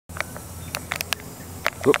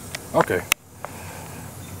Okay.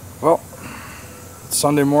 Well, it's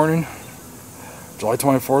Sunday morning, July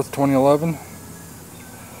 24th, 2011,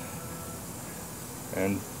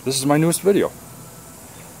 and this is my newest video.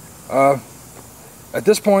 At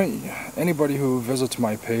this point, anybody who visits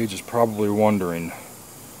my page is probably wondering,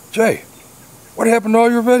 Jay, what happened to all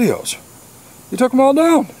your videos? You took them all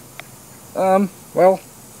down. Well,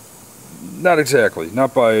 not exactly.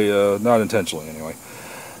 Not intentionally anyway.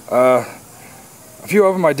 A few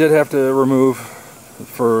of them I did have to remove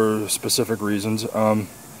for specific reasons. I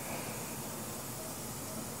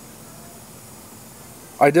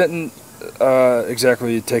didn't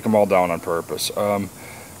exactly take them all down on purpose.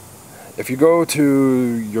 If you go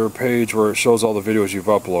to your page where it shows all the videos you've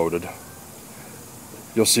uploaded,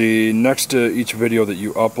 you'll see next to each video that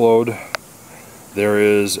you upload there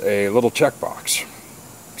is a little checkbox,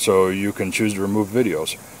 so you can choose to remove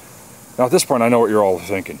videos. Now at this point I know what you're all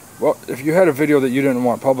thinking. Well, if you had a video that you didn't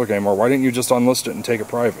want public anymore, why didn't you just unlist it and take it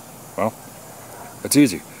private? Well, it's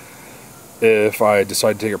easy. If I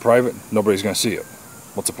decide to take it private, nobody's going to see it.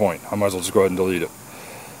 What's the point? I might as well just go ahead and delete it.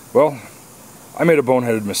 Well, I made a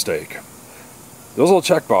boneheaded mistake. Those little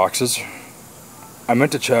check boxes, I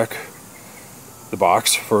meant to check the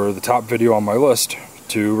box for the top video on my list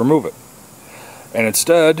to remove it. And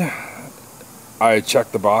instead, I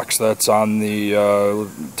checked the box that's on the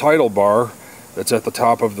title bar that's at the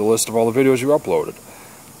top of the list of all the videos you uploaded,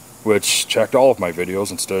 which checked all of my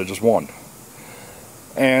videos instead of just one.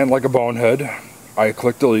 And like a bonehead, I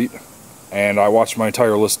clicked delete, and I watched my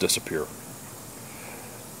entire list disappear.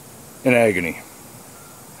 In agony.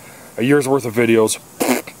 A year's worth of videos,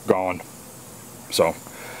 gone. So,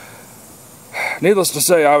 needless to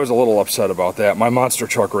say, I was a little upset about that. My monster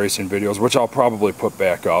truck racing videos, which I'll probably put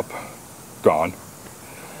back up, gone.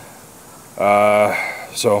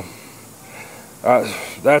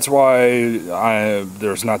 That's why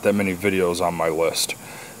there's not that many videos on my list.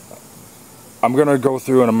 I'm going to go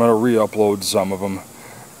through and I'm going to re-upload some of them.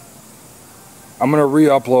 I'm going to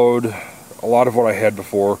re-upload a lot of what I had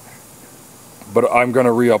before, but I'm going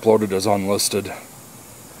to re-upload it as unlisted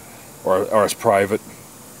or as private.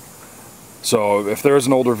 So if there's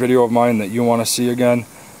an older video of mine that you want to see again,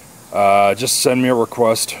 just send me a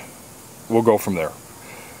request. We'll go from there.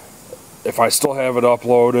 If I still have it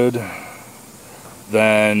uploaded,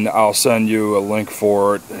 then I'll send you a link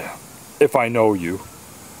for it if I know you.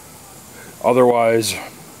 Otherwise,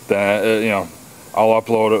 then I'll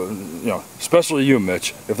upload it. Especially you,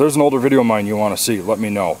 Mitch. If there's an older video of mine you want to see, let me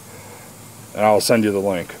know, and I'll send you the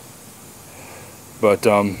link. But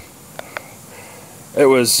it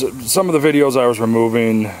was some of the videos I was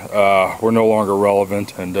removing were no longer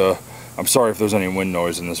relevant, and I'm sorry if there's any wind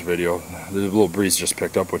noise in this video. The little breeze just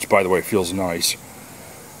picked up, which by the way feels nice.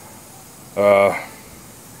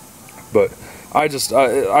 But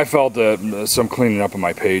I felt that some cleaning up of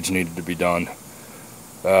my page needed to be done.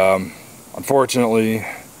 Unfortunately,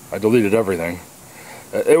 I deleted everything.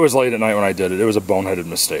 It was late at night when I did it. It was a boneheaded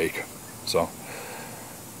mistake. So,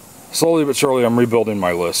 slowly but surely I'm rebuilding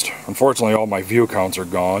my list. Unfortunately, all my view counts are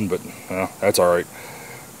gone, but that's alright.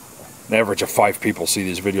 An average of 5 people see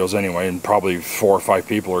these videos anyway, and probably 4 or 5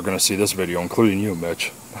 people are going to see this video, including you,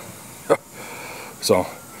 Mitch. So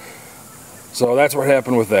that's what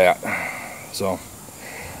happened with that. So,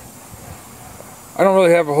 I don't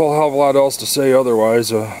really have a whole hell of a lot else to say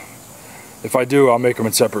otherwise. If I do, I'll make them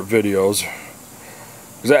in separate videos.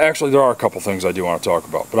 Because actually there are a couple things I do want to talk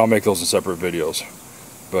about, but I'll make those in separate videos.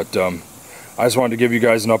 But I just wanted to give you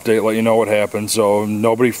guys an update, let you know what happened, so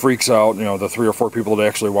nobody freaks out, the 3 or 4 people that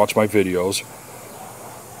actually watch my videos.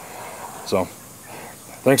 So,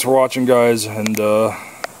 thanks for watching, guys, and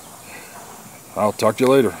I'll talk to you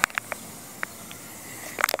later.